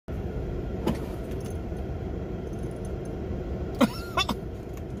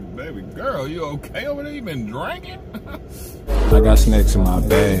baby girl, you okay over there? You been drinking? I got snacks in my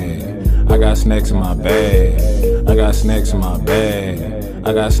bag. I got snacks in my bag. I got snacks in my bag.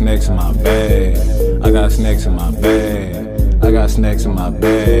 I got snacks in my bag. I got snacks in my bag. I got snacks in my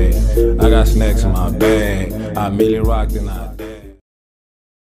bag. I got snacks in my bag. I merely rocked and I dead.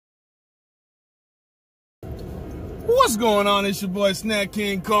 What's going on? It's your boy Snack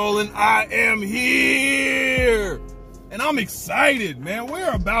King Cole, and I am here. And I'm excited, man.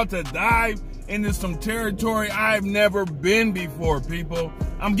 We're about to dive into some territory I've never been before, people.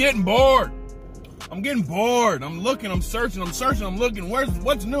 I'm getting bored. I'm looking, I'm searching, I'm looking.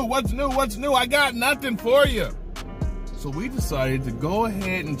 What's new? I got nothing for you. So we decided to go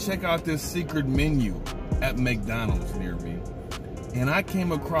ahead and check out this secret menu at McDonald's near me. And I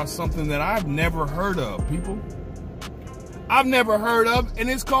came across something that I've never heard of, people. I've never heard of, and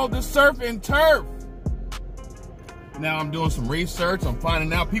it's called the Surf and Turf. Now I'm doing some research. I'm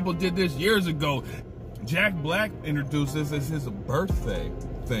finding out people did this years ago. Jack Black introduced this as his birthday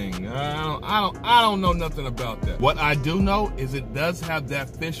thing. I don't know nothing about that. What I do know is it does have that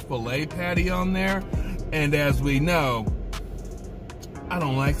fish fillet patty on there, and as we know, I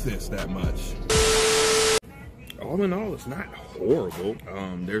don't like this that much. All in all, it's not horrible.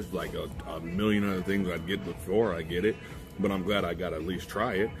 There's like a million other things I'd get before I get it, but I'm glad I got to at least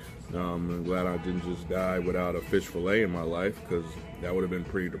try it. I'm glad I didn't just die without a fish fillet in my life, because that would have been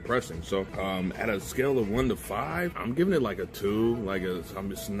pretty depressing. So at a scale of 1 to 5, I'm giving it like a 2. Like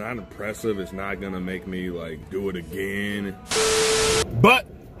it's not impressive. It's not gonna make me like do it again. But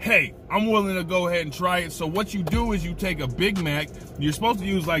hey, I'm willing to go ahead and try it. So what you do is you take a Big Mac. You're supposed to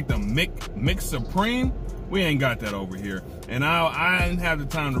use like the Mix Supreme. We ain't got that over here. And I didn't have the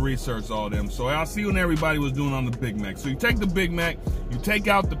time to research all them. So I'll see what everybody was doing on the Big Mac. So you take the Big Mac, you take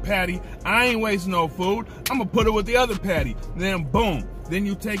out the patty. I ain't wasting no food. I'm gonna put it with the other patty. Then boom. Then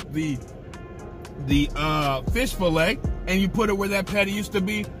you take the fish fillet and you put it where that patty used to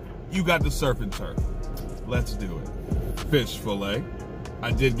be. You got the Surf and Turf. Let's do it. Fish fillet.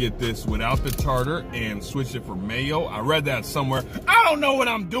 I did get this without the tartar and switch it for mayo. I read that somewhere. I don't know what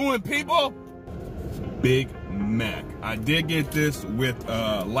I'm doing, people. Big Mac. I did get this with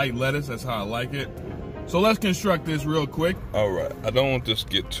light lettuce. That's how I like it. So let's construct this real quick. All right, I don't want this to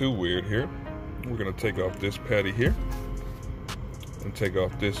get too weird here. We're gonna take off this patty here and take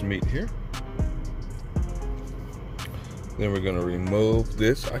off this meat here. Then we're gonna remove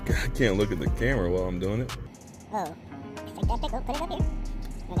this. I can't look at the camera while I'm doing it. Oh, take that pickle, put it up here.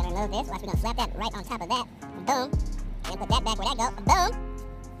 We're gonna remove this. Watch, we're gonna slap that right on top of that. Boom. And put that back where that go. Boom.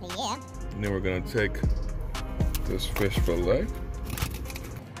 Yeah. And then we're gonna take this fish fillet.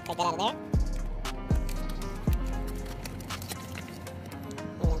 Take that out of there.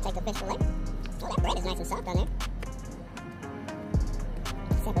 We're gonna take the fish fillet. Oh, that bread is nice and soft on there.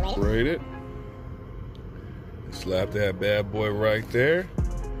 Separate it. Slap that bad boy right there.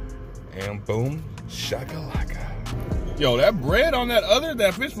 And boom, shakalaka. Yo, that bread on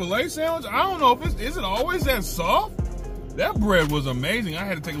that fish fillet sandwich, I don't know if is it always that soft? That bread was amazing. I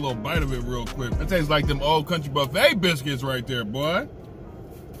had to take a little bite of it real quick. It tastes like them old country buffet biscuits right there, boy.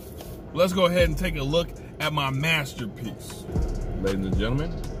 Let's go ahead and take a look at my masterpiece. Ladies and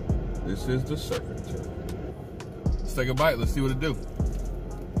gentlemen, this is the Surf and Turf. Let's take a bite. Let's see what it do.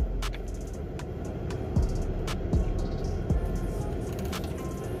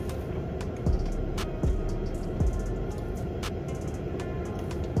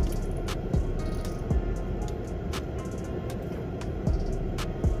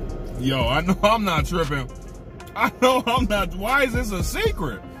 Yo, I know I'm not tripping. I know I'm not. Why is this a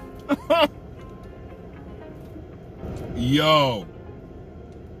secret? Yo,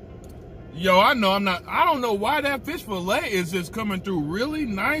 I know I'm not. I don't know why that fish fillet is just coming through really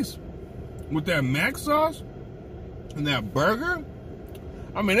nice with that mac sauce and that burger.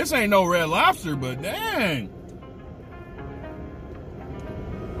 I mean, this ain't no Red Lobster, but dang.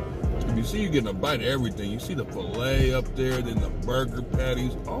 You see, you getting a bite of everything. You see the filet up there, then the burger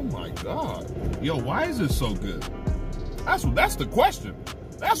patties. Oh my God. Yo, why is this so good? That's the question.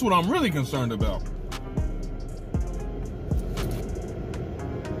 That's what I'm really concerned about.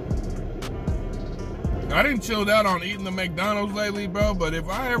 I didn't chill out on eating the McDonald's lately, bro, but if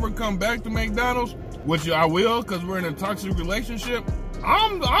I ever come back to McDonald's, which I will, because we're in a toxic relationship,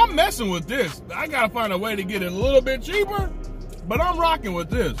 I'm messing with this. I gotta find a way to get it a little bit cheaper, but I'm rocking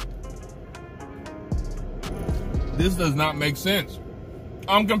with this. This does not make sense.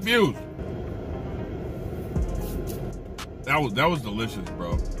 I'm confused. That was delicious,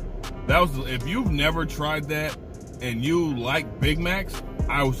 bro. If you've never tried that and you like Big Macs,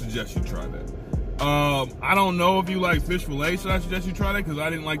 I would suggest you try that. I don't know if you like fish fillet, so I suggest you try that because I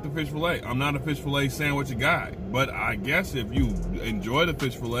didn't like the fish fillet. I'm not a fish fillet sandwich guy, but I guess if you enjoy the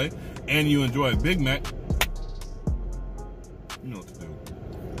fish fillet and you enjoy a Big Mac, you know what to do.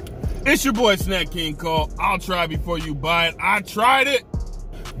 It's your boy Snack King Cole. I'll try before you buy it. I tried it.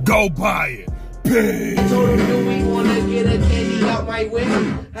 Go buy it. Peace. Told him, do we wanna get a candy out my way?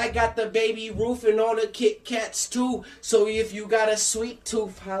 I got the Baby Ruth and all the Kit Kats too. So if you got a sweet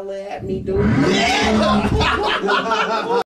tooth, holla at me, dude. Yeah!